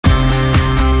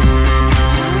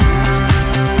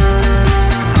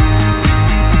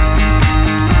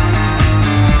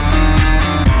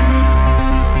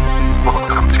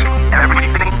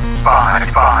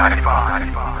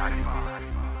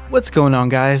What's going on,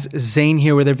 guys? Zane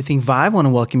here with Everything Vibe. I want to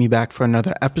welcome you back for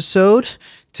another episode.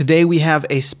 Today we have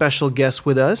a special guest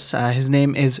with us. His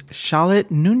name is Shalit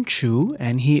Nunchu,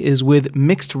 and he is with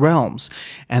Mixed Realms.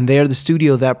 And they are the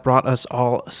studio that brought us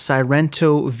all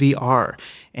Sirento VR.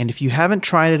 And if you haven't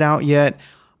tried it out yet,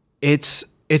 it's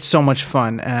so much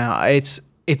fun.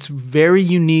 It's very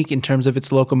unique in terms of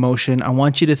its locomotion. I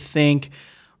want you to think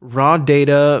raw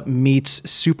data meets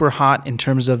super hot in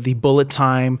terms of the bullet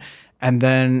time. And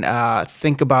then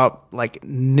think about like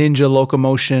ninja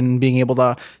locomotion, being able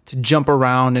to jump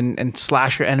around and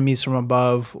slash your enemies from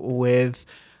above with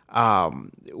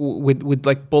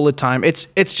like bullet time. It's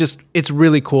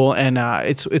really cool, and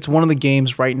it's one of the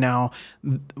games right now,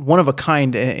 one of a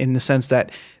kind in the sense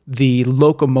that the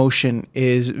locomotion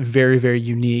is very, very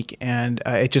unique, and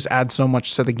it just adds so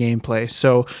much to the gameplay.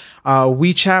 So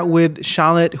we chat with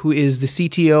Shalit, who is the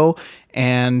CTO,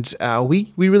 and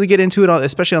we really get into it,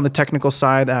 especially on the technical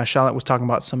side. Shalit was talking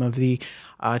about some of the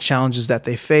challenges that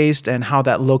they faced and how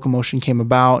that locomotion came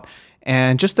about,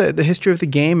 and just the history of the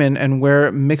game and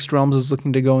where Mixed Realms is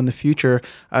looking to go in the future,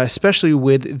 especially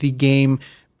with the game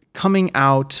coming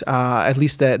out, at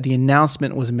least the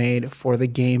announcement was made for the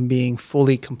game being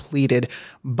fully completed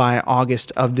by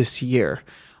August of this year.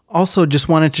 Also, just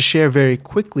wanted to share very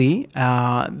quickly,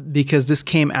 because this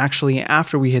came actually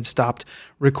after we had stopped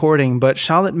recording, but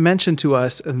Shalit mentioned to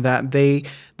us that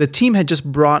the team had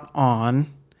just brought on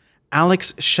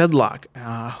Alex Shedlock,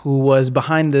 who was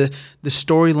behind the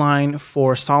storyline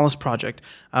for Solace Project,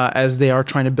 as they are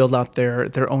trying to build out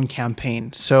their own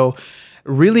campaign. So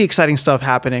really exciting stuff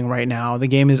happening right now. The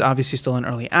game is obviously still in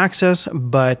early access,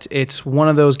 but it's one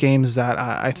of those games that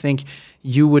I think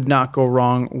you would not go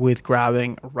wrong with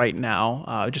grabbing right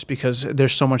now, just because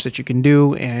there's so much that you can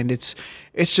do, and it's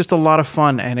just a lot of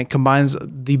fun, and it combines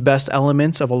the best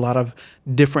elements of a lot of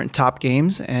different top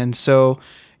games. And so,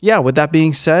 yeah, with that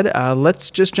being said,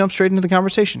 let's just jump straight into the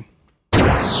conversation.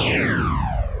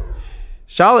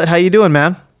 Shalit, how you doing,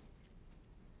 man?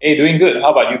 Hey, doing good.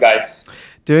 How about you guys?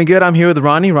 Doing good. I'm here with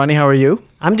Ronnie. Ronnie, how are you?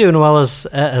 I'm doing well as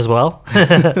well.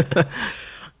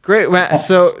 Great, man.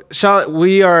 So, Shalit,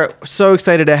 we are so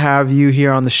excited to have you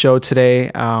here on the show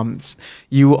today.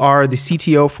 You are the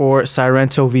CTO for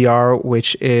Sirento VR,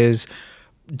 which is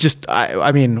just,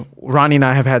 I mean, Ronnie and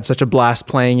I have had such a blast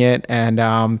playing it. And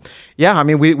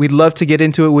we'd love to get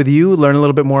into it with you, learn a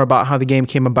little bit more about how the game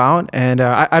came about. And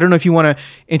I don't know if you want to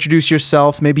introduce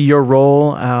yourself, maybe your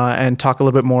role, and talk a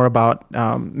little bit more about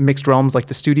Mixed Realms, like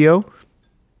the studio.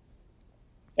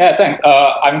 Yeah, thanks.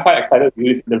 I'm quite excited to do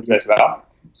this interview as well.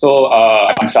 So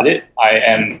I'm Shalit. I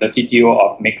am the CTO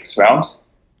of Mixed Realms.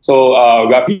 So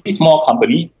we are a pretty small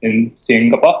company in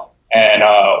Singapore, and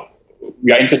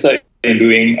we are interested in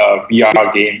doing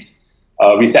VR games.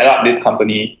 We set up this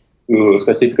company to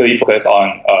specifically focus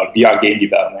on VR game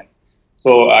development.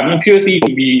 So, previously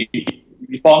we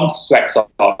formed Swagsoft,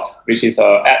 which is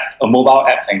a mobile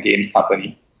apps and games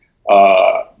company.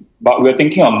 But we're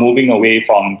thinking of moving away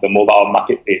from the mobile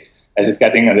marketplace as it's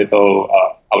getting a little,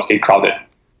 I would say, crowded.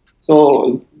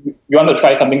 So we want to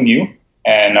try something new,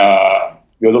 and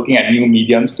we're looking at new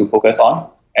mediums to focus on,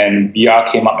 and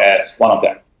VR came up as one of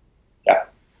them. Yeah.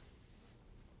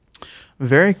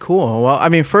 Very cool. Well, I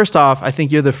mean, first off, I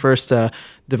think you're the first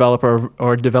developer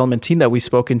or development team that we've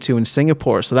spoken to in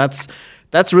Singapore. So that's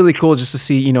really cool just to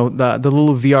see, the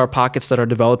little VR pockets that are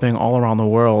developing all around the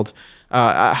world.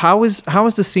 How is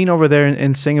the scene over there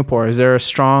in Singapore? Is there a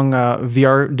strong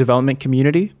VR development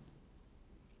community?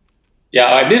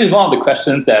 Yeah, this is one of the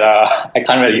questions that I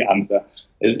can't really answer.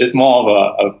 It's more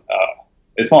of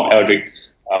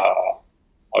Eldric's, I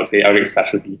would say, Eldric's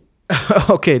specialty.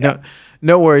 Okay, yeah.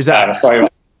 No worries. Sorry.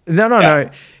 No.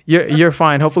 You're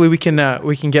fine. Hopefully we can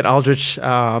get Aldrich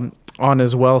on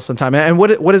as well sometime. And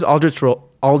what is Aldrich's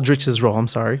role? I'm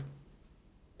sorry.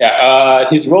 Yeah,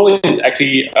 his role is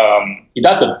actually he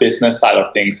does the business side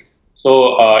of things.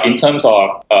 So in terms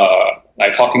of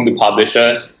like talking to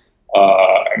publishers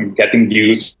and getting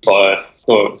deals for us.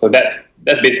 So that's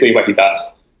basically what he does.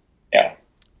 Yeah.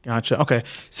 Gotcha. Okay.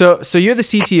 So you're the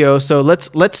CTO. So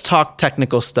let's talk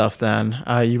technical stuff then.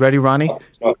 You ready, Ronnie?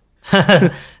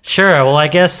 Sure. Well, I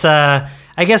guess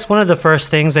one of the first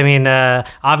things,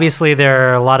 obviously there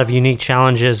are a lot of unique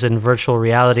challenges in virtual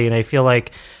reality, and I feel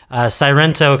like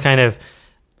Sirento kind of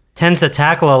tends to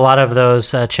tackle a lot of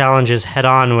those challenges head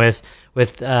on with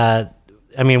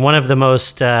one of the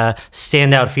most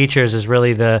standout features is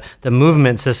really the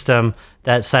movement system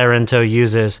that Sirento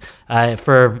uses.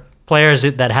 For players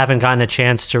that haven't gotten a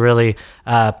chance to really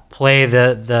play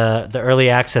the early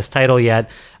access title yet,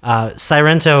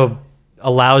 Sirento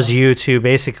allows you to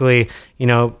basically,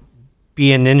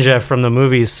 be a ninja from the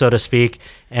movies, so to speak,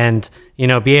 and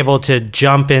be able to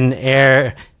jump in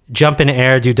air,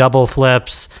 do double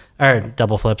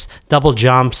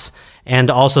jumps, and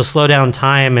also slow down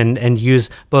time and use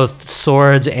both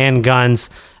swords and guns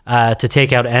to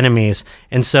take out enemies.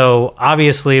 And so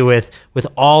obviously with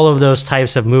all of those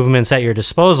types of movements at your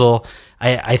disposal,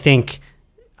 I think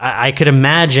I could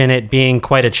imagine it being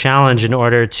quite a challenge in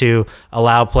order to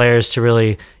allow players to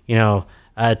really,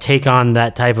 take on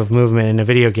that type of movement in a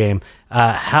video game.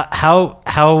 How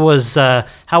was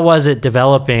it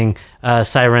developing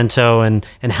Sirento,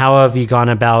 and how have you gone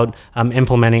about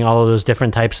implementing all of those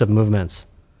different types of movements?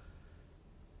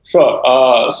 Sure.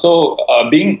 So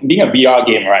being a VR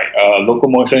game, right?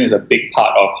 Locomotion is a big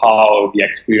part of how the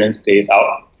experience plays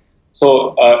out.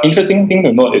 So interesting thing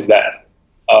to note is that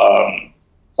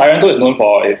Sirento is known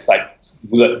for its like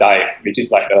bullet dive, which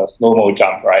is like a slow-mo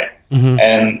jump, right? Mm-hmm.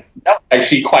 And that's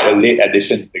actually quite a late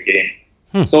addition to the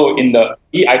game. So in the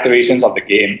iterations of the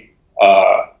game,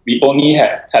 we only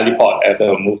had teleport as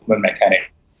a movement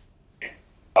mechanic.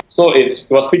 So it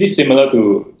was pretty similar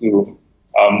to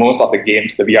most of the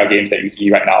games, the VR games that you see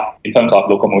right now in terms of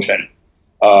locomotion.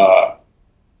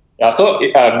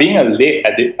 Being a late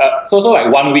edit, so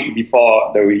like 1 week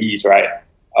before the release, right?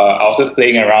 I was just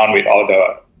playing around with all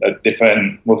the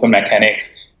different movement mechanics,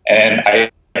 and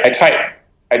I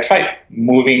tried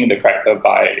moving the character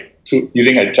by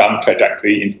using a jump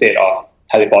trajectory instead of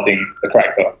teleporting the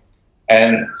character,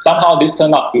 and somehow this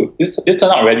turned out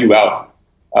really well.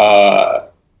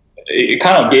 It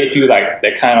kind of gave you like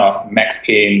that kind of Max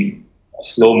Payne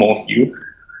slow-mo feel,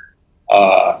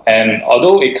 and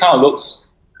although it kind of looks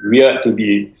weird to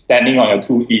be standing on your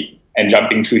 2 feet and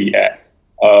jumping through the air,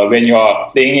 when you're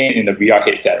playing it in the VR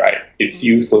headset, right, it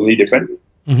feels totally different.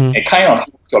 Mm-hmm. It kind of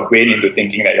puts your brain into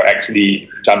thinking that you're actually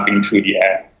jumping through the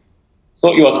air.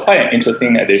 So it was quite an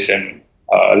interesting addition,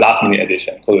 last-minute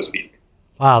addition, so to speak.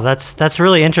 Wow, that's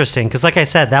really interesting, because like I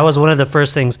said, that was one of the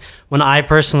first things when I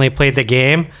personally played the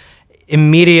game.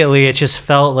 Immediately, it just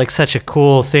felt like such a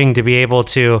cool thing to be able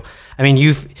to. I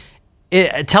mean,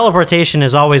 teleportation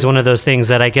is always one of those things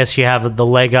that I guess you have the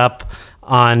leg up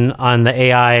on the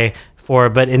AI for.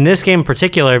 But in this game in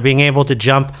particular, being able to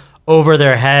jump over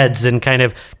their heads and kind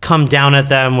of come down at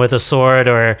them with a sword,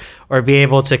 or be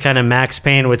able to kind of Max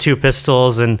Payne with 2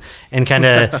 pistols and kind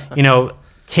of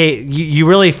you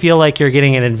really feel like you're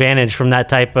getting an advantage from that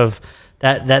type of.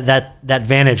 That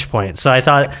vantage point. So I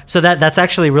thought that's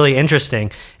actually really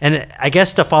interesting. And I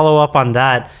guess to follow up on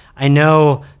that, I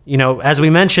know, as we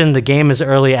mentioned, the game is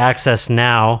early access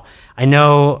now. I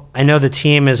know the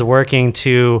team is working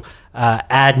to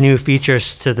add new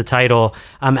features to the title.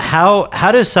 How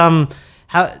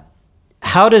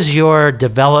does your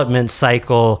development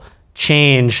cycle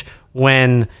change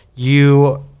when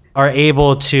you are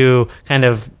able to kind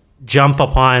of jump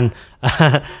upon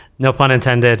no pun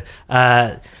intended,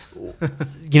 a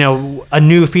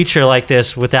new feature like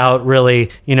this without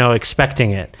really, expecting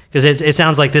it? Because it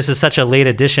sounds like this is such a late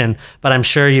addition, but I'm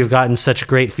sure you've gotten such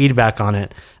great feedback on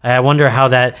it. I wonder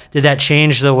did that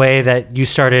change the way that you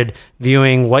started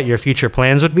viewing what your future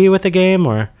plans would be with the game,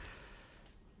 or?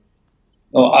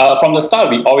 No, from the start,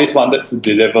 we always wanted to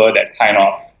deliver that kind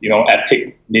of,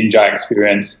 epic ninja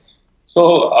experience.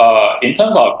 So in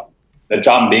terms of the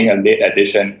jump being a late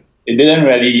addition, it didn't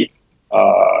really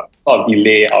sort of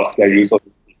delay our schedule, so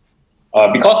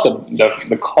because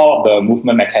the core of the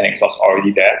movement mechanics was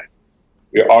already there.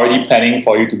 We're already planning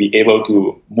for you to be able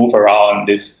to move around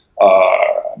this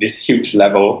huge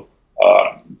level,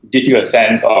 give you a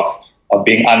sense of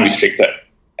being unrestricted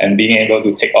and being able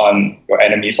to take on your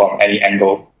enemies from any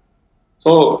angle.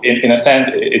 So in a sense,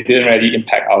 it didn't really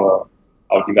impact our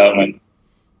development.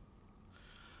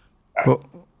 Cool.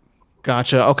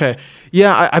 Gotcha. Okay.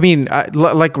 Yeah. I mean,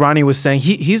 like Ronnie was saying,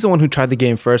 he's the one who tried the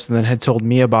game first and then had told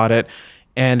me about it.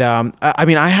 And I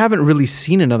mean, I haven't really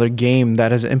seen another game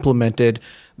that has implemented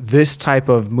this type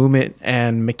of movement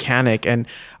and mechanic. And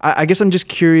I guess I'm just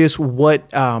curious what,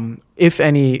 if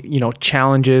any,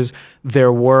 challenges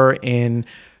there were in,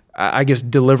 I guess,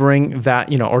 delivering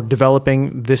that, or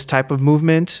developing this type of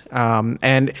movement.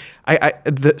 And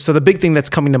so the big thing that's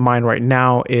coming to mind right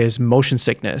now is motion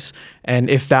sickness. And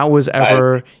if that was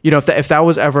ever, if that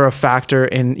was ever a factor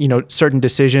in, certain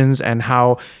decisions and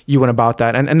how you went about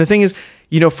that. And the thing is,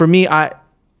 for me,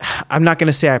 I'm not going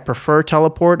to say I prefer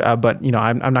teleport, but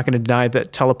I'm not going to deny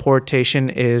that teleportation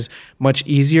is much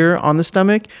easier on the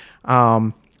stomach.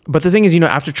 But the thing is,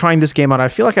 after trying this game out, I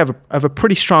feel like I have a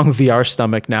pretty strong VR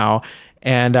stomach now,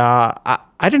 and I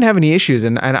didn't have any issues,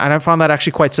 and I found that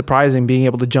actually quite surprising, being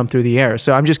able to jump through the air.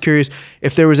 So I'm just curious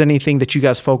if there was anything that you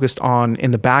guys focused on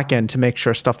in the back end to make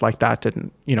sure stuff like that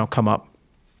didn't, come up.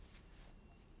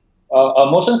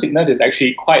 Motion sickness is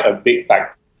actually quite a big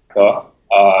factor,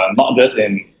 not just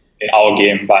in our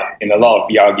game, but in a lot of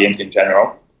VR games in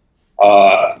general.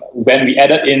 When we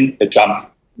added in the jump,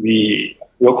 we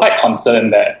were quite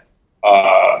concerned that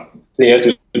players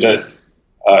would just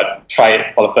try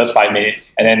it for the first 5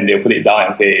 minutes and then they'll put it down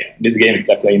and say, this game is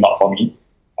definitely not for me.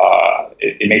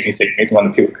 It makes me sick, makes me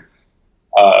want to puke.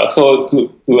 So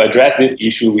to address this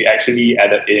issue, we actually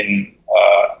added in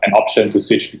an option to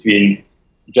switch between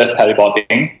just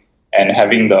teleporting and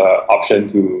having the option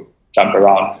to jump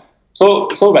around. So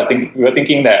we were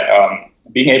thinking that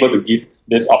being able to give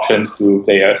these options to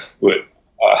players would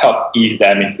help ease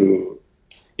them into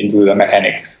the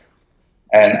mechanics.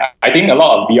 And I think a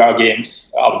lot of VR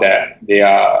games out there, they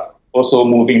are also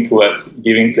moving towards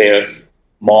giving players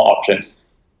more options.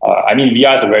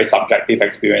 VR is a very subjective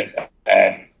experience,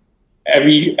 and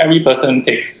every person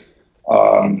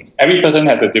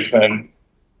has a different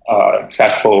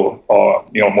threshold for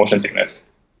motion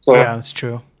sickness. So yeah, that's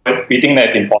true. We think that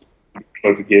it's important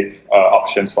to give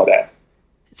options for that.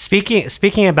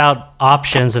 Speaking about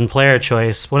options and player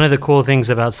choice, one of the cool things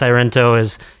about Sirento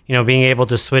is being able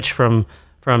to switch from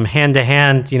hand to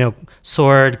hand,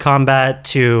 sword combat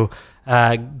to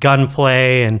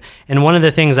gunplay, and one of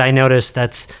the things I noticed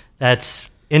that's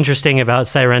interesting about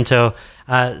Sirento.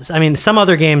 Some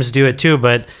other games do it too,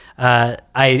 but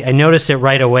I noticed it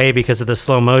right away because of the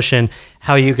slow motion.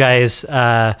 How you guys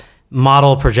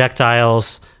model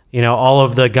projectiles. All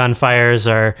of the gunfires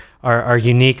are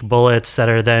unique bullets that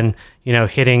are then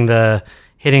hitting the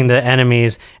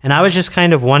enemies. And I was just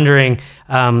kind of wondering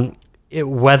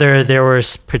whether there were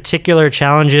particular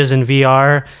challenges in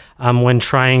VR when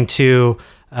trying to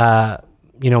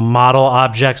model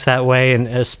objects that way,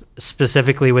 and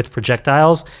specifically with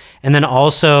projectiles, and then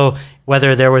also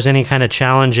whether there was any kind of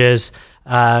challenges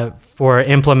for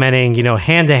implementing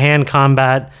hand-to-hand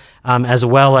combat as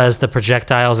well as the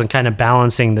projectiles, and kind of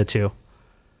balancing the two.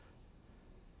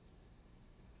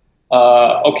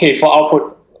 Okay, for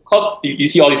our because you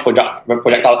see all these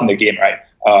projectiles in the game, right?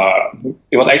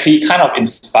 It was actually kind of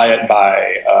inspired by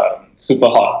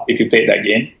Superhot, if you played that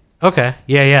game. Okay,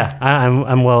 yeah,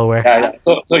 I'm well aware. Yeah.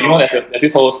 So there's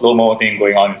this whole slow-mo thing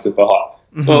going on in Superhot.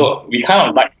 Mm-hmm. So we kind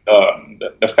of like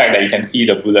the fact that you can see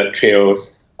the bullet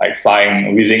trails like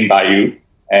flying, whizzing by you,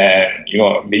 and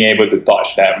being able to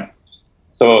dodge them.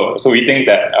 So we think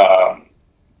that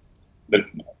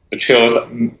the trails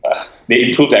they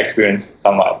improve the experience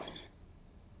somewhat.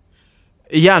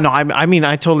 Yeah, no,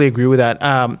 I totally agree with that.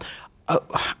 I'm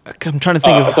trying to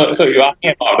think of. So you're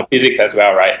asking about the physics as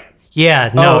well, right?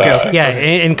 Yeah, no, okay. Yeah,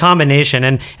 in combination,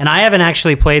 and I haven't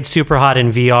actually played Superhot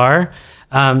in VR.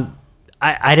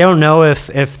 I don't know if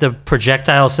the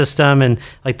projectile system and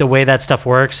like the way that stuff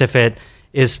works, if it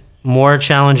is more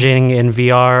challenging in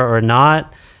VR or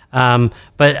not.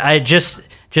 But I just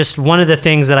one of the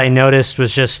things that I noticed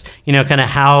was just kind of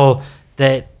how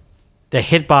that the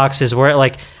hitboxes were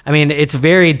like. It's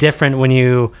very different when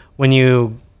you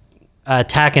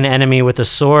attack an enemy with a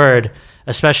sword,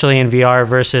 especially in VR,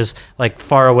 versus like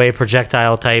far away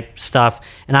projectile type stuff.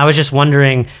 And I was just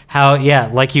wondering how,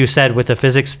 like you said, with the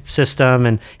physics system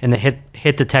and the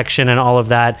hit detection and all of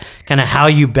that, kind of how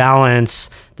you balance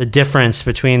the difference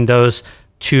between those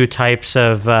two types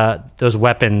of those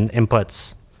weapon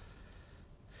inputs.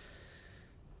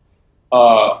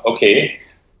 Okay.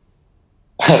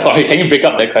 Sorry, can you break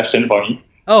up that question for me?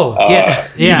 Oh,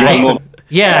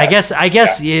 I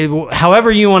guess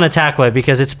however you want to tackle it,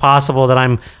 because it's possible that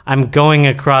I'm going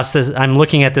across this, I'm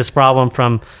looking at this problem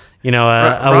from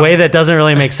a way that doesn't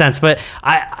really make sense. But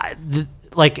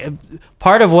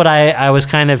part of what I was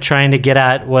kind of trying to get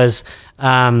at was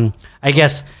I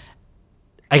guess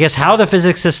how the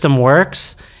physics system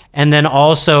works, and then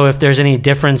also if there's any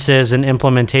differences in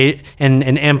implementation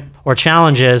or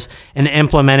challenges in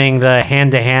implementing the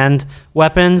hand-to-hand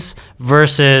weapons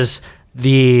versus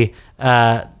the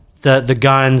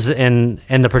guns and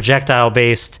the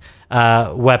projectile-based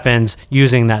weapons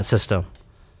using that system.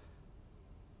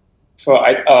 Sure.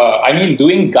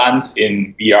 Doing guns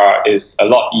in VR is a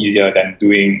lot easier than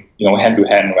doing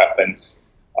hand-to-hand weapons.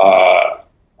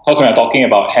 Because when we're talking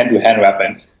about hand-to-hand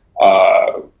weapons,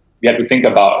 we have to think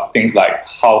about things like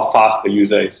how fast the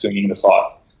user is swinging the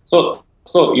sword. So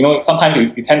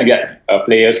sometimes you tend to get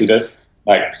players who just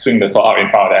like swing the sword out in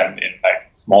front of them in like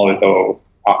small little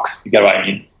arcs. You get what I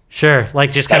mean? Sure,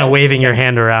 like just kind of waving your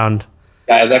hand around.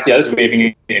 Yeah, exactly. I was waving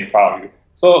it in front of you.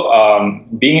 So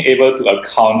being able to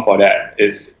account for that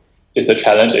is the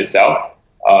challenge itself.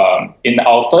 In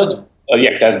our first early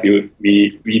access build,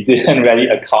 we didn't really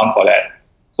account for that.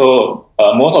 So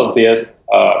most of the players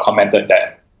commented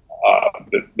that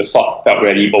the sword felt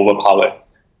really overpowered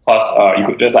because you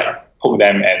could just like poke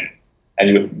them and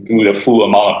you would do the full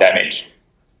amount of damage.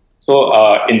 So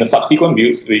in the subsequent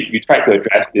builds, we tried to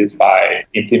address this by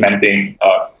implementing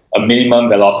a minimum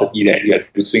velocity that you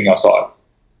have to swing your sword.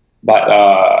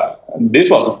 But this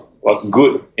was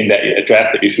good in that it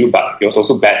addressed the issue, but it was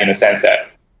also bad in the sense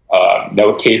that there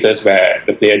were cases where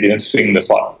the player didn't swing the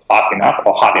sword fast enough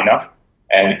or hard enough,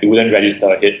 and it wouldn't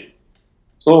register a hit.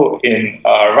 So in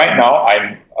right now,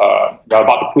 we're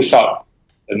about to push out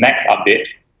the next update,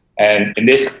 and in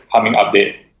this coming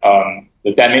update,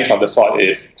 the damage of the sword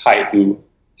is tied to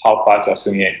how fast you're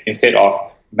swinging it instead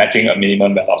of matching a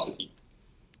minimum velocity.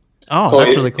 Oh, so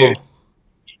that's really cool.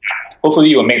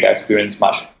 Hopefully, it will make the experience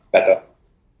much better.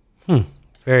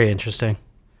 Very interesting.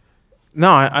 No,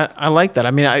 I like that.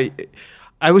 I mean,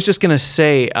 I was just gonna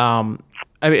say, I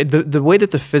mean, the way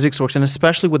that the physics works, and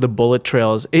especially with the bullet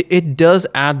trails, it does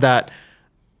add that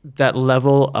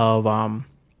level of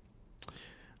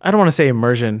I don't want to say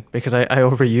immersion because I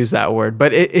overuse that word,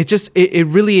 but it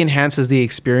really enhances the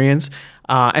experience.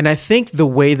 And I think the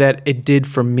way that it did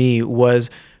for me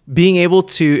was being able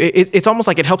to, it's almost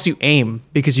like it helps you aim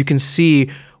because you can see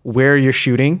where you're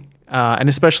shooting. And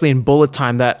especially in bullet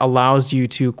time, that allows you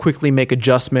to quickly make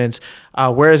adjustments.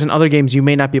 Whereas in other games, you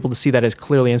may not be able to see that as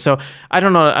clearly. And so I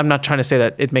don't know, I'm not trying to say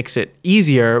that it makes it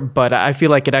easier, but I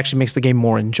feel like it actually makes the game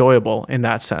more enjoyable in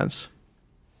that sense.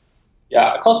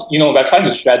 Yeah, because we're trying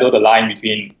to straddle the line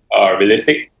between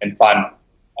realistic and fun.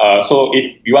 So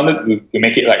if you wanted to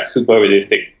make it like super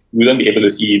realistic, you wouldn't be able to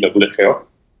see the bullet trail,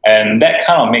 and that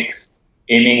kind of makes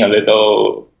aiming a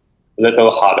little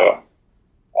harder.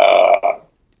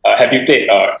 Have you played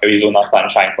Arizona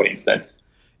Sunshine, for instance?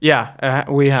 Yeah,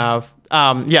 we have.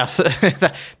 Yes,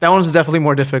 that one's definitely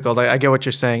more difficult. I get what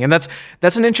you're saying, and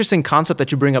that's an interesting concept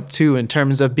that you bring up too, in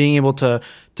terms of being able to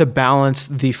balance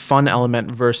the fun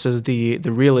element versus the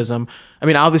realism. I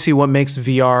mean, obviously, what makes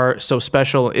VR so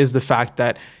special is the fact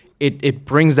that it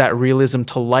brings that realism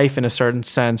to life in a certain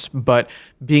sense, but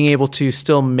being able to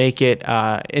still make it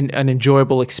an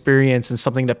enjoyable experience and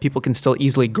something that people can still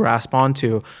easily grasp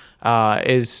onto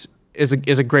is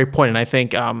a great point. And I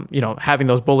think having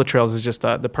those bullet trails is just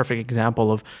the perfect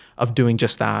example of doing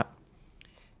just that.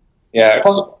 Yeah,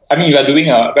 because I mean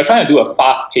we're trying to do a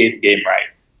fast-paced game,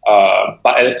 right?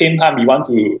 But at the same time, we want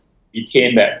to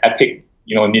retain that epic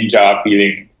ninja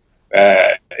feeling.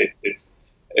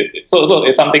 So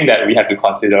it's something that we have to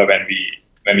consider when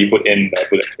we put in the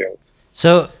bullet trails.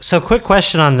 So quick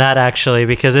question on that, actually,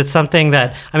 because it's something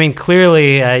that, I mean,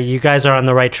 clearly you guys are on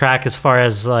the right track as far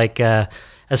as the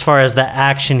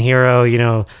action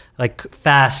hero, like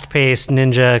fast-paced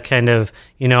ninja kind of,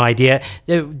 idea.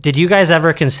 Did you guys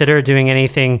ever consider doing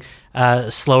anything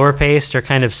slower paced or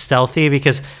kind of stealthy?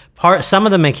 Because some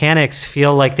of the mechanics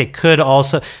feel like they could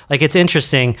also, like, it's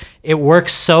interesting. It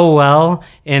works so well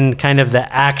in kind of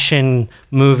the action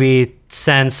movie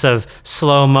sense of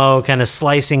slow-mo, kind of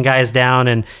slicing guys down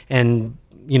and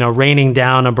raining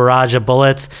down a barrage of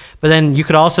bullets. But then you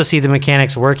could also see the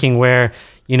mechanics working where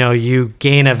you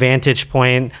gain a vantage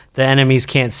point, the enemies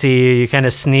can't see you, you kind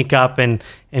of sneak up and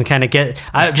kind of get.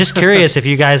 I'm just curious if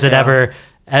you guys had ever,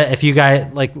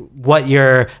 like, what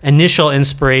your initial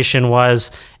inspiration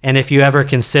was, and if you ever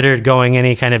considered going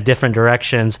any kind of different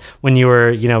directions when you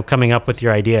were, coming up with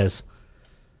your ideas.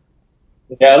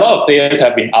 Yeah, a lot of players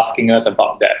have been asking us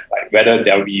about that, like whether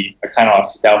there will be a kind of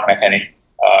stealth mechanic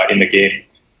in the game.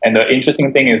 And the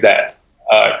interesting thing is that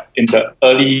in the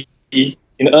early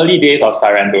days of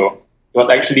Sirendo, it was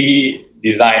actually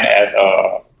designed as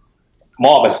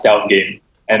more of a stealth game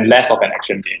and less of an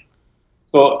action game.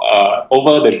 So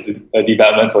over the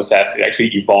development process, it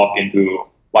actually evolved into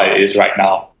what it is right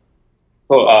now.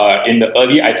 So in the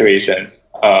early iterations,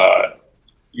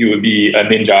 you would be a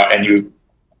ninja and you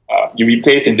be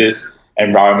placed in this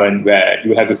environment where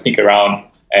you have to sneak around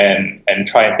and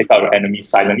try and take out your enemies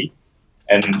silently.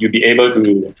 And you'll be able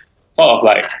to sort of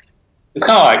like, it's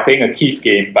kind of like playing a thief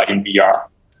game, but in VR.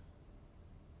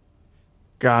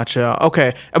 Gotcha.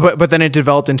 Okay. But then it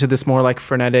developed into this more like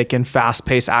frenetic and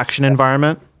fast-paced action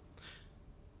environment?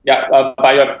 Yeah,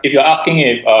 but if you're asking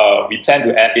if we plan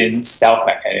to add in stealth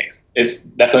mechanics, it's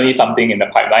definitely something in the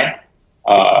pipeline.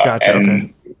 Gotcha. Okay.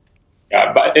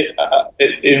 Yeah, but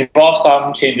it involves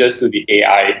some changes to the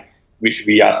AI, which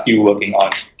we are still working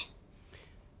on.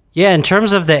 Yeah, in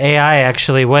terms of the AI,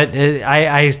 actually, what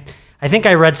I I think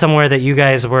I read somewhere that you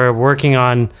guys were working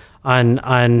on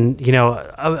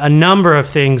a number of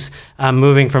things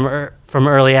moving from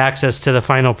early access to the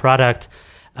final product.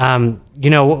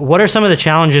 What are some of the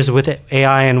challenges with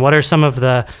AI, and what are some of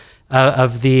the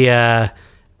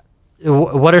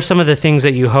what are some of the things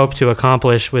that you hope to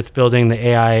accomplish with building the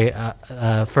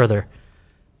AI further?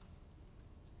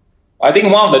 I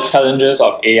think one of the challenges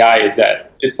of AI is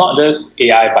that it's not just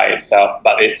AI by itself,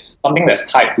 but it's something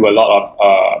that's tied to a lot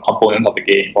of components of the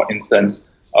game. For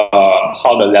instance,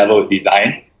 how the level is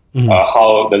designed,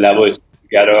 how the level is put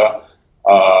together,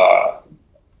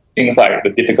 things like the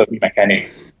difficulty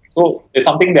mechanics. So it's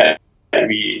something that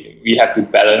we have to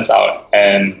balance out,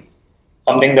 and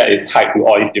something that is tied to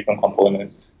all these different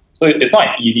components. So it's not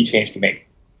an easy change to make.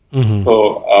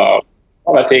 So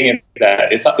what I'm saying is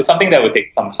that it's something that will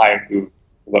take some time to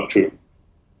work through.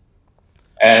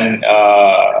 And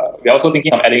we're also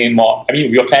thinking of adding in more. I mean,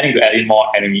 we are planning to add in more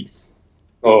enemies.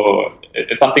 So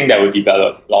it's something that will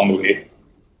develop along the way.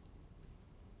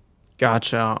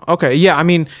 Gotcha. Okay. Yeah. I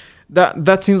mean,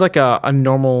 that seems like a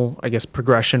normal, I guess,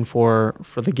 progression for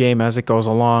the game as it goes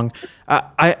along.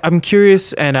 I'm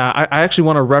curious, and I actually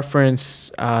want to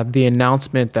reference the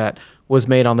announcement that was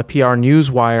made on the PR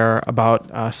Newswire about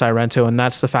Sirento, and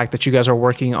that's the fact that you guys are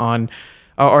working on,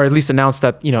 or at least announced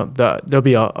that there'll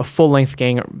be a full-length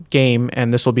game,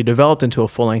 and this will be developed into a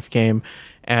full-length game.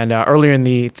 And earlier in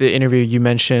the interview, you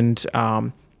mentioned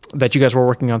that you guys were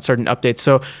working on certain updates.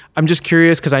 So I'm just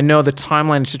curious, because I know the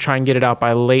timeline is to try and get it out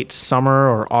by late summer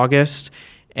or August,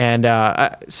 and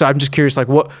so I'm just curious, like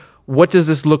what does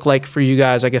this look like for you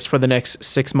guys, I guess, for the next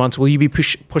 6 months? Will you be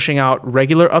pushing out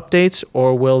regular updates,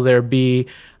 or will there be,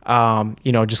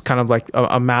 just kind of like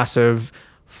a massive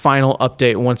final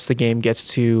update once the game gets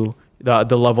to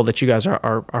the level that you guys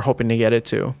are hoping to get it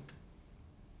to?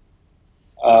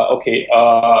 Okay.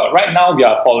 Right now, we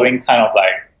are following kind of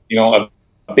like,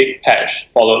 a big patch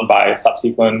followed by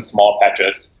subsequent small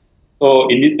patches. So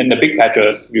in the big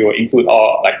patches, we will include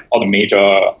all the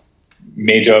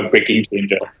major breaking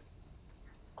changes.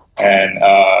 And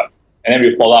then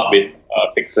we'll follow up with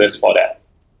fixes for that.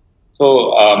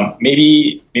 So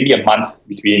maybe a month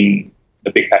between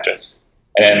the big patches,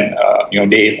 and then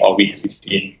days or weeks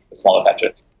between the smaller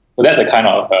patches. So that's the kind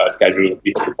of schedule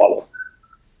we have to follow.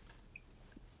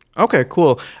 Okay,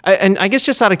 cool. And I guess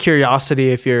just out of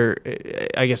curiosity, if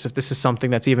this is something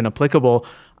that's even applicable,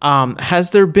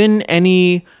 has there been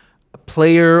any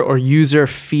player or user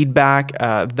feedback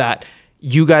that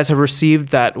you guys have received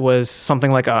that was something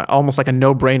like almost like a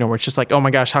no-brainer, where it's just like, oh my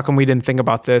gosh, how come we didn't think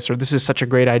about this? Or this is such a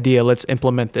great idea, let's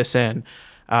implement this in.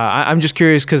 I'm just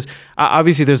curious, because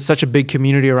obviously there's such a big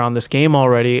community around this game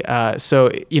already.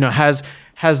 So has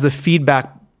the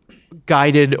feedback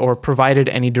guided or provided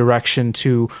any direction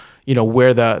to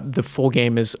where the full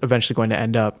game is eventually going to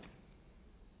end up?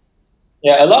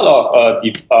 Yeah, a lot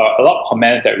of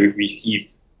comments that we've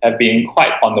received have been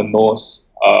quite on the nose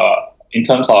in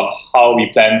terms of how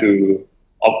we plan to,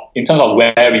 in terms of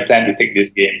where we plan to take this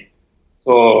game.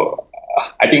 So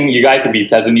I think you guys will be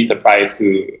pleasantly surprised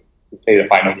to play the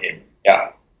final game.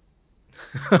 Yeah.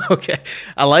 Okay,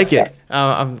 I like it.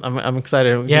 I'm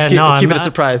excited. Yeah, keep it a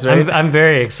surprise, right? I'm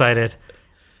very excited.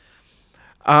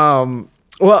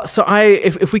 Well, so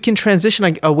if we can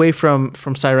transition away from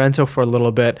Sirento for a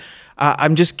little bit,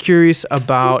 I'm just curious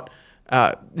about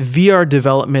VR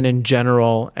development in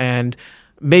general, and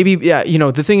maybe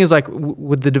the thing is, like,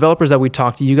 with the developers that we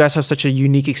talked to, you guys have such a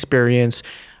unique experience.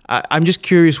 I'm just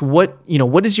curious, what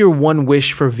is your one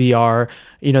wish for VR?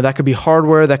 That could be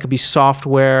hardware, that could be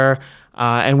software.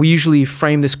 And we usually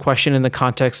frame this question in the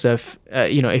context of,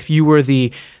 if you were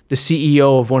the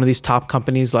CEO of one of these top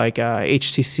companies like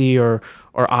HTC or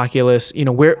Oculus,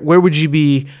 where would you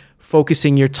be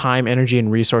focusing your time, energy,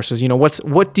 and resources?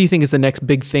 What do you think is the next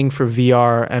big thing for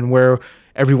VR, and where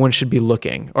everyone should be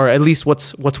looking, or at least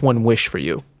what's one wish for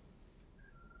you?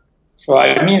 So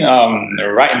I mean,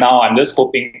 right now I'm just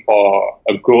hoping for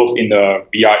a growth in the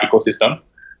VR ecosystem.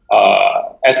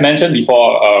 As mentioned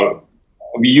before,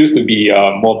 we used to be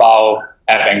a mobile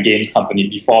app and games company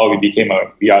before we became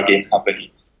a VR games company.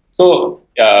 So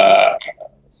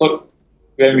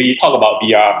when we talk about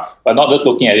VR, we're not just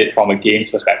looking at it from a games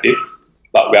perspective,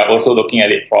 but we are also looking at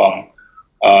it from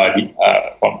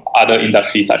other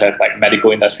industries, such as like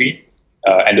medical industry,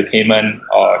 entertainment,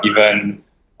 or even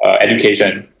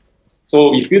education.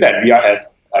 So we feel that VR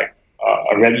has like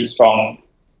a really strong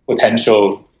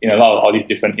potential in a lot of all these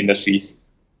different industries.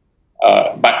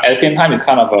 But at the same time, it's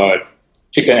kind of a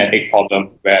chicken and egg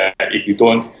problem, where if you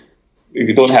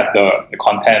don't have the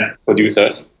content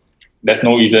producers, there's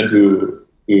no reason to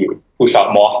push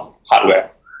out more hardware.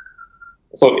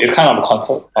 So it's kind of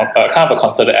a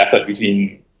concerted effort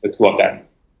between the two of them.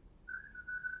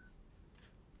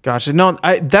 Gotcha. No,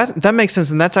 that makes sense,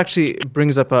 and that's actually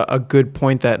brings up a good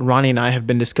point that Ronnie and I have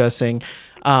been discussing.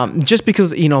 Just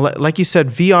because like you said,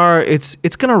 VR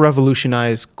it's going to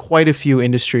revolutionize quite a few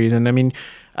industries, and I mean,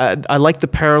 I like the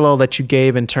parallel that you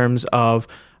gave in terms of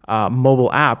mobile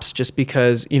apps, just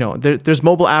because there's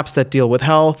mobile apps that deal with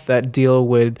health, that deal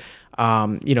with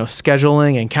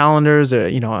scheduling and calendars.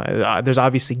 There's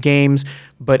obviously games,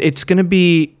 but it's gonna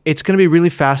be really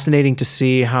fascinating to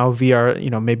see how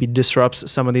VR maybe disrupts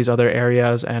some of these other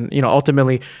areas, and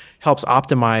ultimately helps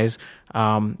optimize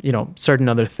certain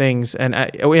other things. And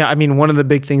I mean, one of the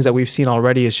big things that we've seen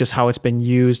already is just how it's been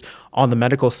used on the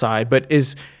medical side. But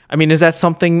is that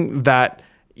something that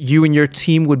you and your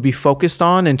team would be focused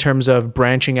on in terms of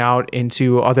branching out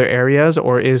into other areas,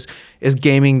 or is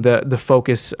gaming the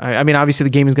focus? I mean, obviously the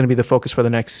game is going to be the focus for the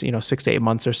next 6 to 8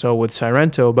 months or so with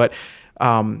Sirento, but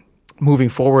moving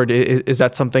forward, is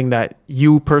that something that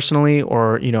you personally,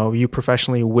 or you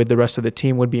professionally with the rest of the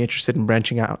team, would be interested in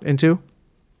branching out into?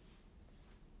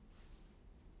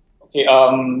 Okay.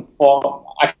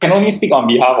 I can only speak on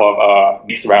behalf of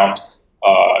Mixed Realms,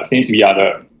 since we are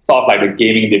the sort of like the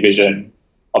gaming division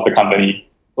of the company.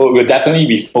 So we'll definitely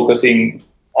be focusing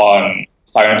on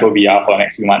Sirento VR for the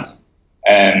next few months,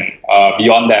 and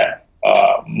beyond that,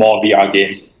 more VR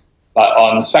games. But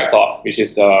on Swagsoft, which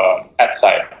is the app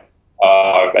side,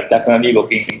 we're definitely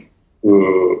looking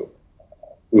to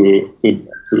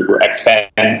expand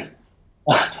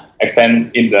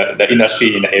in the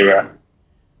industry in the area.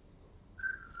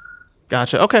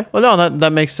 Gotcha. Okay. Well, no,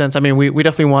 that makes sense. I mean, we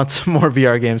definitely want some more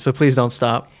VR games, so please don't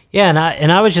stop. Yeah,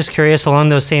 and I was just curious along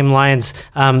those same lines.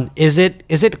 Is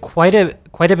it quite a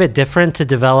bit different to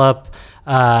develop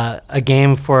a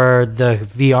game for the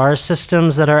VR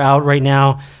systems that are out right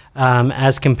now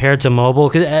as compared to mobile?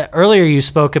 'Cause earlier you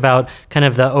spoke about kind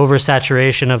of the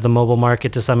oversaturation of the mobile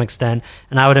market to some extent,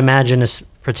 and I would imagine,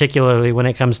 particularly when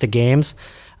it comes to games,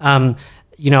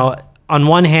 on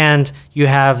one hand, you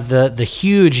have the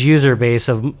huge user base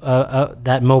of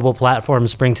that mobile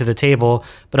platforms bring to the table,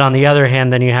 but on the other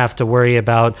hand, then you have to worry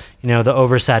about the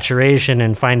oversaturation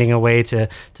and finding a way to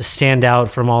stand out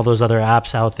from all those other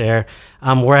apps out there.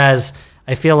 Whereas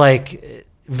I feel like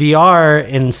VR,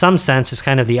 in some sense, is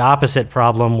kind of the opposite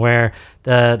problem, where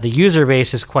the user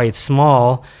base is quite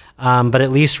small, but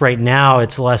at least right now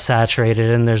it's less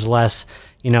saturated and there's less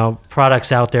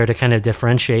products out there to kind of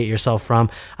differentiate yourself from.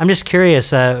 I'm just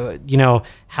curious, how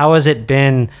has it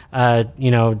been,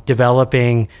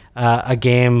 developing a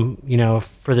game,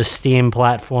 for the Steam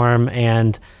platform,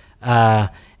 and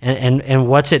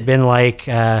what's it been like?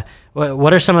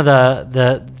 What are some of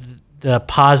the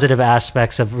positive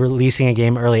aspects of releasing a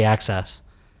game early access?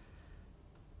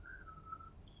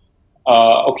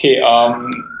 Okay. For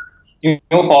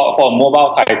a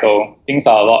mobile title, things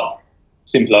are a lot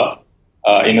simpler.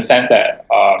 In the sense that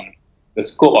the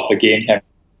scope of the game can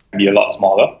be a lot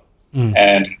smaller,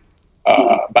 and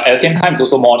but at the same time, it's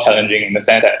also more challenging in the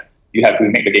sense that you have to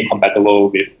make the game compatible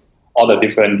with all the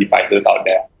different devices out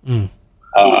there.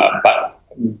 But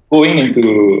going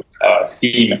into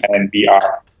Steam and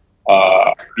VR,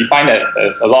 we find that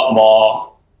there's a lot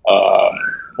more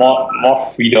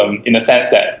freedom, in the sense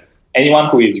that anyone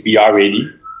who is VR ready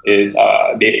is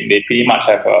they pretty much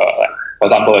have for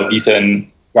example, a decent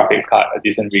graphics card, a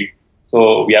decent rig.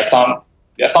 So we have some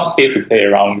space to play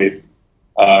around with,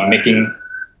 making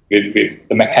with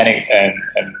the mechanics and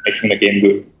making the game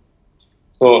good.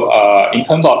 So in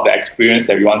terms of the experience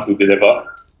that we want to deliver,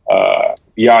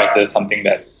 VR is just something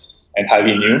that's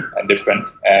entirely new and different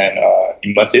and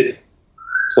immersive.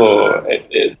 So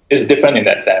it's different in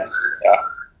that sense. Yeah.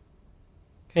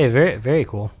 Okay, very, very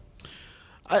cool.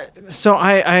 So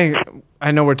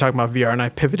I know we're talking about VR, and I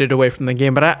pivoted away from the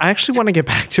game, but I actually want to get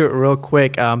back to it real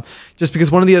quick, just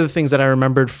because one of the other things that I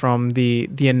remembered from the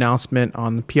announcement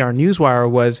on the PR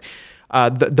Newswire was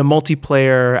the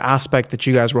multiplayer aspect that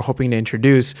you guys were hoping to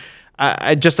introduce.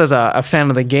 Just as a fan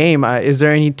of the game, is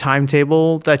there any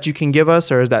timetable that you can give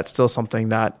us, or is that still something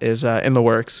that is in the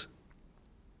works?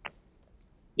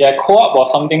 Yeah, co-op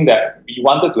was something that we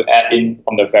wanted to add in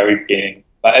from the very beginning.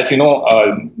 But as you know,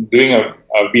 doing a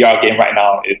VR game right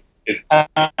now is kind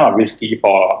of risky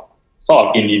for sort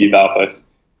of indie developers.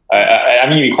 I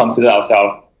mean, we consider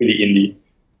ourselves pretty indie.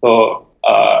 So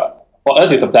for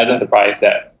us, it's a pleasant surprise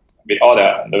that with all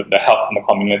the help from the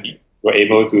community, we're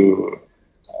able to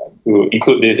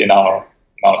include this in our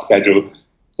schedule.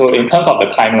 So in terms of the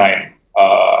timeline,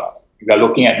 we are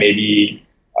looking at maybe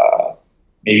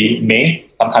May,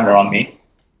 sometime around May,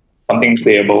 something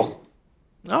playable.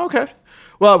 Oh, okay.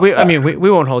 Well, we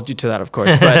won't hold you to that, of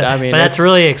course, but I mean, but that's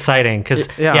really exciting because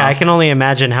I can only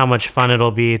imagine how much fun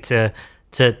it'll be to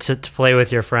play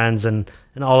with your friends and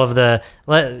all of the,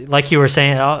 like you were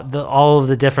saying, all of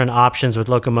the different options with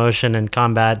locomotion and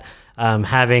combat,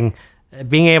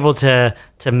 being able to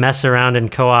mess around in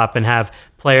co-op and have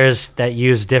players that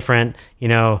use different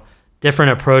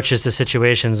approaches to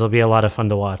situations will be a lot of fun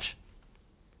to watch.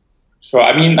 Sure.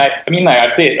 I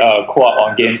played co-op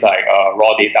on games like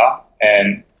Raw Data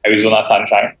and Arizona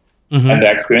Sunshine, and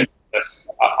the experience was,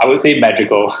 I would say,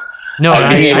 magical. No,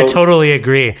 I totally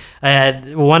agree.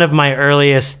 One of my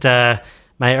earliest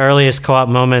co-op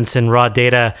moments in Raw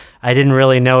Data, I didn't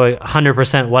really know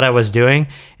 100% what I was doing,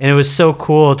 and it was so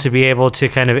cool to be able to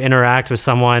kind of interact with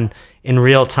someone in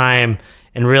real time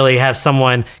and really have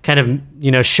someone kind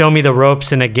of show me the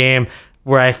ropes in a game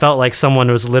where I felt like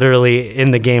someone was literally in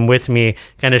the game with me,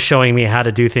 kind of showing me how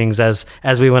to do things as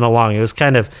we went along. It was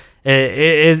kind of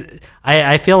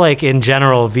I feel like in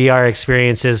general VR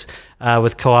experiences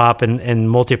with co-op and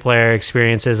multiplayer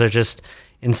experiences are just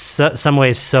in some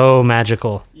ways so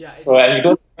magical. And you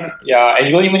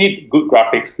don't even need good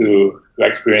graphics to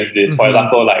experience this. For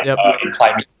example, like in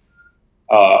Climbing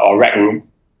or Rec Room.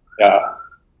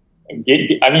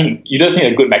 You just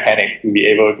need a good mechanic to be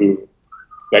able to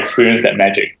experience that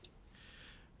magic.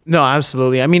 No,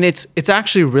 absolutely. I mean, it's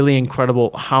actually really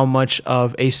incredible how much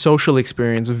of a social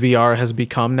experience VR has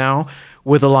become now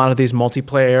with a lot of these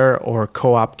multiplayer or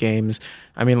co-op games.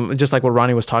 I mean, just like what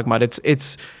Ronnie was talking about,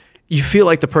 it's you feel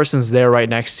like the person's there right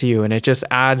next to you, and it just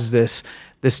adds this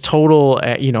total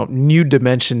new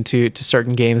dimension to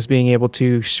certain games, being able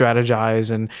to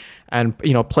strategize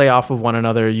and play off of one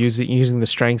another using the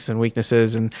strengths and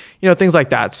weaknesses and things like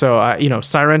that. So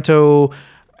Sirento.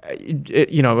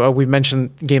 We've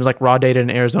mentioned games like Raw Data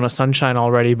and Arizona Sunshine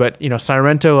already, but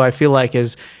Sirento I feel like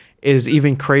is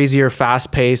even crazier,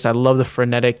 fast paced. I love the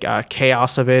frenetic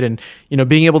chaos of it, and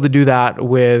being able to do that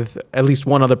with at least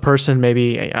one other person.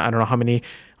 Maybe I don't know how many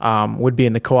would be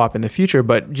in the co-op in the future,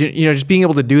 but just being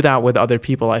able to do that with other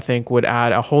people, I think would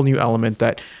add a whole new element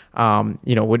that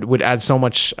would add so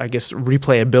much, I guess,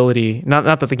 replayability. Not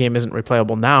that the game isn't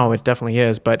replayable now, it definitely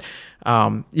is, but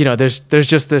there's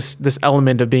just this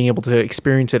element of being able to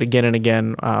experience it again and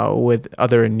again with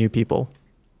other and new people.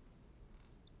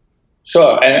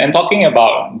 Sure, and talking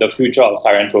about the future of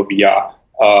Sirento VR,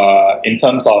 in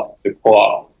terms of the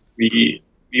co-op, we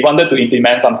wanted to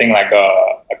implement something like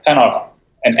a kind of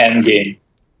an end game.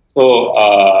 So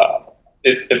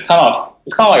it's kind of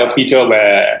like a feature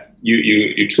where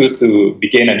you choose to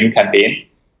begin a new campaign,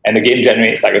 and the game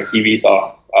generates like a series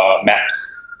of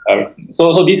maps.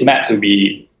 So these maps will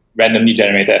be randomly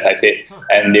generated, as I said,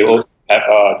 and they also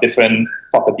have different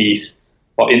properties.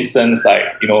 For instance, like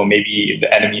maybe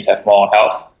the enemies have more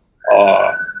health,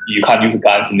 or you can't use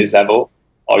guns in this level,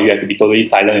 or you have to be totally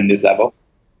silent in this level.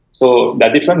 So there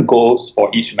are different goals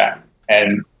for each map,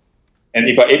 and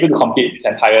if you're able to complete this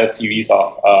entire series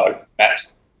of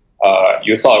maps,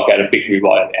 you sort of get a big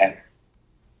reward at the end.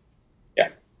 Yeah.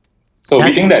 So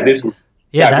we think that this would...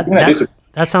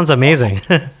 that sounds amazing.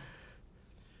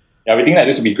 Yeah, we think that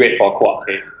this would be great for co-op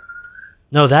play.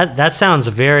 No, that sounds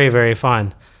very, very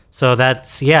fun. So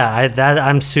that's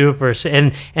I'm super,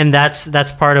 and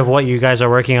that's part of what you guys are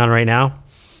working on right now.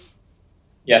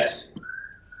 Yes.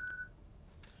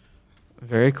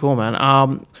 Very cool, man.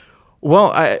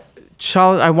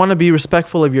 Charlotte, I want to be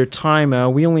respectful of your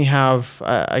time. We only have,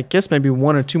 I guess, maybe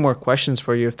one or two more questions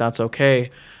for you, if that's okay.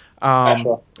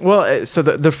 Sure. Well, so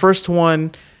the first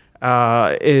one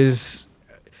is,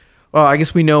 well, I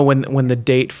guess we know when the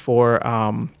date for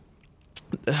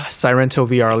Sirento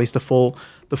VR, at least the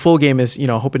full game is,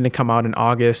 hoping to come out in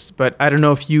August. But I don't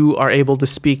know if you are able to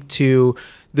speak to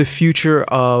the future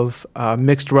of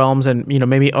Mixed Realms and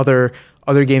maybe other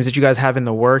games that you guys have in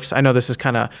the works. I know this is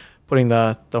kind of putting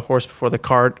the horse before the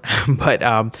cart, but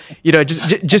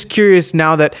just curious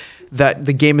now that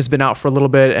the game has been out for a little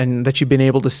bit and that you've been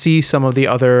able to see some of the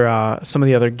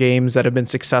other games that have been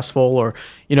successful, or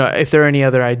if there are any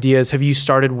other ideas. Have you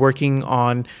started working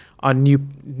on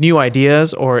new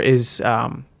ideas, or is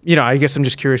I guess I'm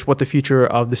just curious what the future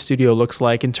of the studio looks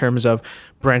like in terms of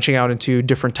branching out into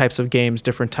different types of games,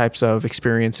 different types of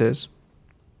experiences.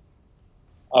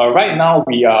 Right now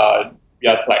we are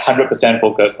like 100%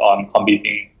 focused on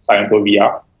completing Sirento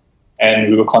VR, and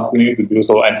we will continue to do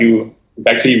so until we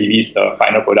actually release the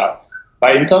final product.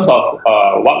 But in terms of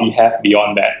what we have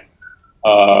beyond that,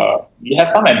 we have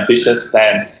some ambitious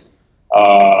plans,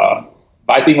 but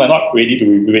I think we're not ready to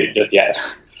reveal it just yet.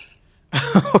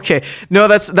 Okay, no,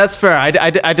 that's fair.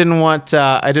 I didn't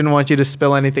want you to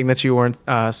spill anything that you weren't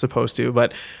supposed to,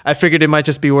 but I figured it might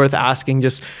just be worth asking.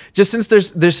 Just since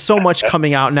there's so much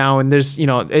coming out now, and there's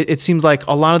it seems like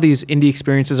a lot of these indie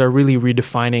experiences are really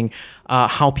redefining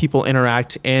how people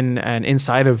interact in and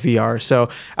inside of VR. So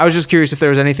I was just curious if there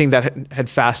was anything that had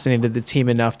fascinated the team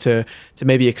enough to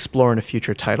maybe explore in a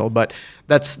future title. But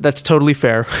that's totally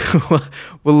fair.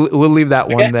 we'll leave that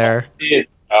one there.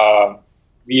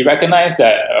 We recognize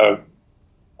that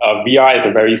VR is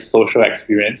a very social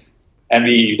experience, and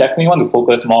we definitely want to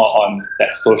focus more on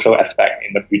that social aspect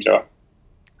in the future.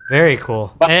 Very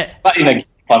cool. But in a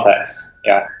context,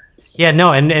 yeah. Yeah,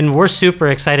 no, and we're super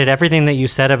excited. Everything that you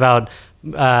said about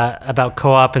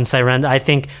co-op and Sirenta, I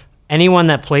think anyone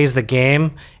that plays the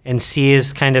game and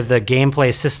sees kind of the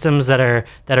gameplay systems that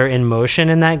are in motion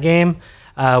in that game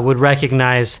would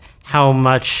recognize how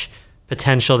much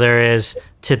potential there is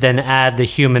to then add the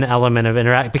human element of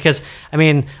interact. Because I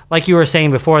mean, like you were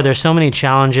saying before, there's so many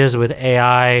challenges with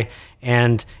AI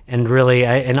and really,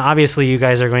 and obviously you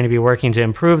guys are going to be working to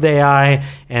improve the AI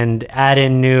and add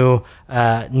in new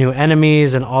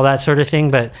enemies and all that sort of thing.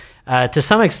 But to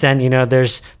some extent,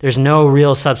 there's no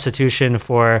real substitution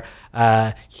for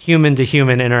human to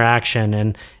human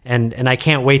interaction, and I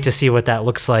can't wait to see what that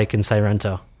looks like in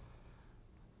Sirento.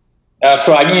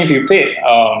 Sure. I mean, if you play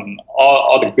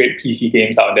all the great PC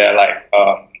games out there, like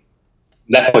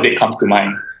Left 4 Dead comes to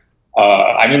mind.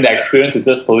 I mean, the experience is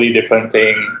just totally different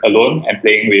playing alone and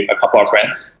playing with a couple of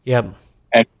friends. Yep.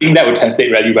 And I think that would translate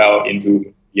really well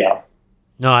into VR.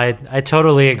 No, I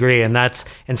totally agree. And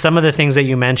some of the things that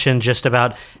you mentioned just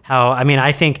about how, I mean,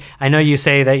 I know you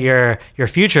say that your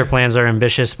future plans are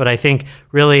ambitious, but I think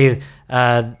really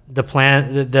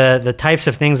the types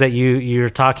of things that you're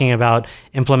talking about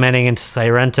implementing into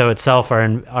Sirento itself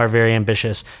are very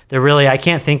ambitious. They're really, I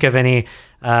can't think of any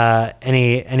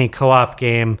co-op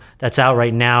game that's out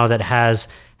right now that has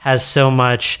so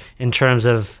much in terms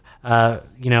of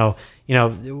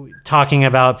talking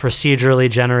about procedurally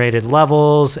generated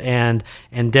levels and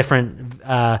different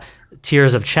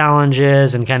tiers of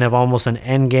challenges and kind of almost an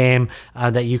end game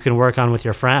that you can work on with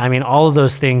your friend. I mean, all of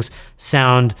those things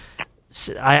sound.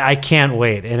 I can't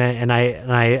wait, and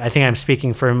I think I'm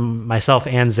speaking for myself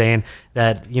and Zane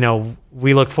that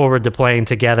we look forward to playing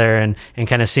together and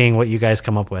kind of seeing what you guys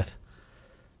come up with.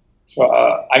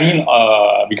 Sure. I mean,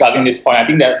 regarding this point, I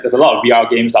think that there's a lot of VR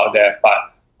games out there, but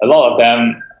a lot of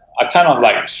them are kind of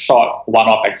like short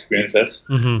one-off experiences.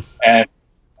 Mm-hmm. And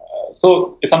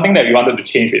so it's something that we wanted to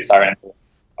change with Sirento.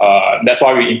 That's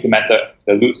why we implemented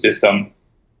the loot system,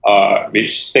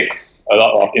 which takes a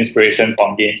lot of inspiration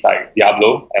from games like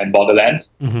Diablo and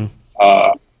Borderlands. Mm-hmm.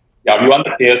 We want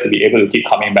the players to be able to keep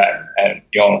coming back and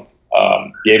be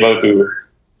able to.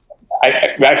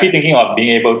 We're actually thinking of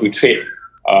being able to trade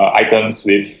items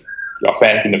with your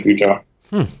friends in the future.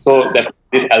 So there's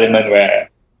this element where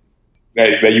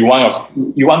you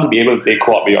want to be able to play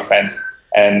co-op with your friends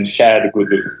and share the good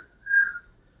loot.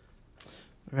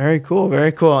 Very cool,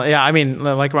 very cool. Yeah, I mean,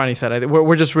 like Ronnie said,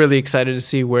 we're just really excited to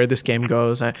see where this game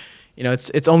goes.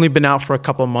 It's only been out for a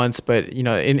couple of months, but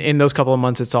in those couple of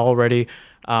months, it's already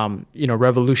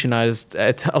revolutionized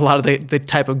a lot of the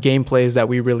type of gameplays that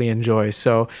we really enjoy.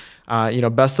 So,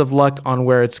 best of luck on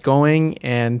where it's going.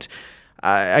 And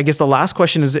I guess the last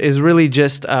question is really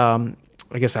just.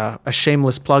 A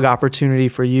shameless plug opportunity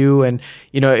for you, and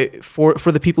for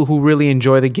the people who really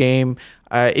enjoy the game,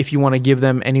 if you want to give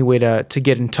them any way to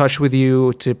get in touch with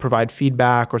you, to provide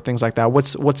feedback or things like that,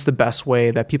 what's the best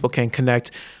way that people can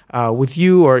connect with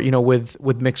you or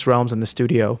with Mixed Realms and the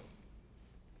studio?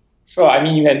 Sure. I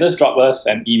mean, you can just drop us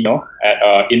an email at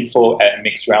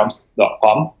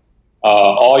info@mixedrealms.com,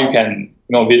 or you can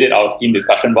visit our Steam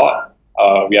discussion board.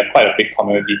 We have quite a big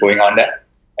community going on there,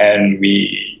 and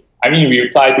we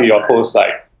reply to your posts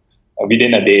like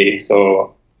within a day.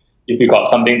 So if you got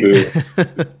something to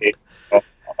say, or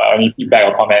any feedback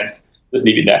or comments, just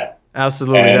leave it there.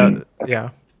 Absolutely.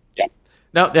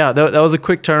 That was a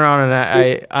quick turnaround,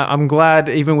 and I'm glad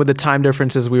even with the time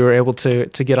differences we were able to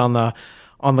get on the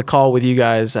call with you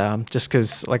guys. Just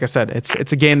because, like I said,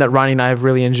 it's a game that Ronnie and I have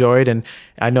really enjoyed, and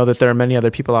I know that there are many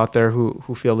other people out there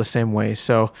who feel the same way.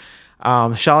 So,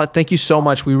 Charlotte, thank you so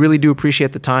much. We really do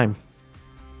appreciate the time.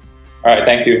 All right,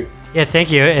 thank you. Yeah, thank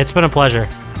you. It's been a pleasure.